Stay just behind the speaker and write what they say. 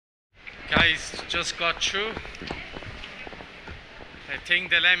Guys, just got through. I think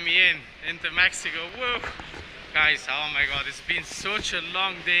they let me into Mexico. Whoa! Guys, oh my god, it's been such a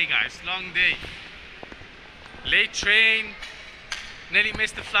long day, guys. Long day. Late train. Nearly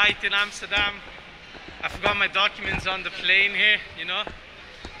missed the flight in Amsterdam. I forgot my documents on the plane here, you know.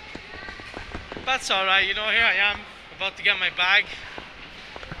 That's alright, you know, here I am, about to get my bag.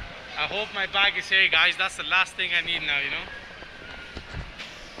 I hope my bag is here, guys. That's the last thing I need now, you know.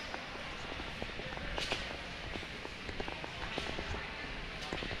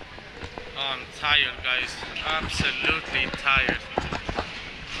 Oh, I'm tired, guys. Absolutely tired.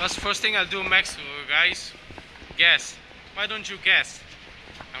 That's the first thing I'll do in Mexico, guys. Guess. Why don't you guess?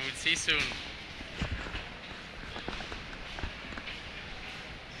 And we'll see soon.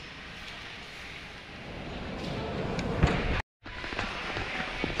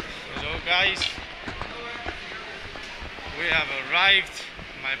 Hello, guys. We have arrived.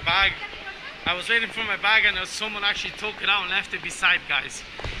 My bag. I was waiting for my bag and someone actually took it out and left it beside, guys.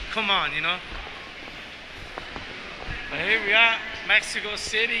 Come on, you know. But here we are, Mexico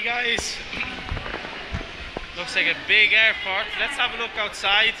City, guys. Looks like a big airport. Let's have a look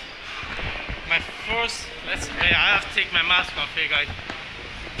outside. My first, wait, I have to take my mask off here, guys.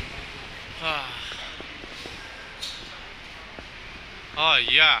 Oh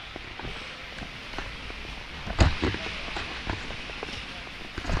yeah.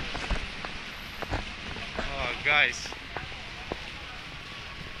 Oh guys.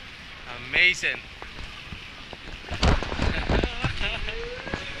 Amazing.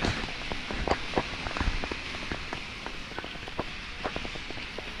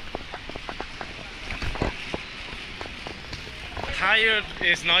 Tired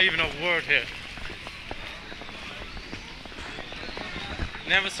is not even a word here.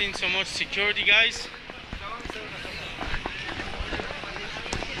 Never seen so much security, guys.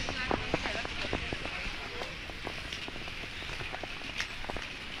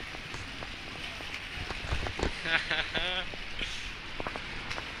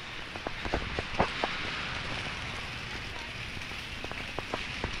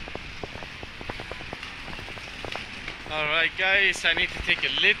 Alright guys, I need to take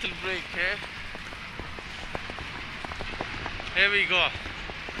a little break here. Here we go.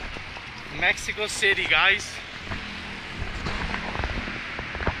 Mexico City, guys.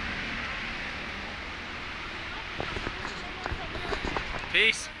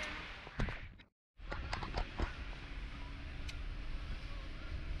 Peace.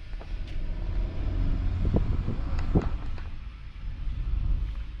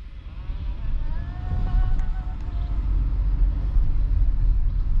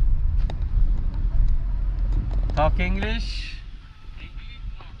 Talk English? English?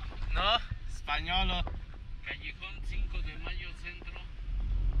 No? Español? Callejón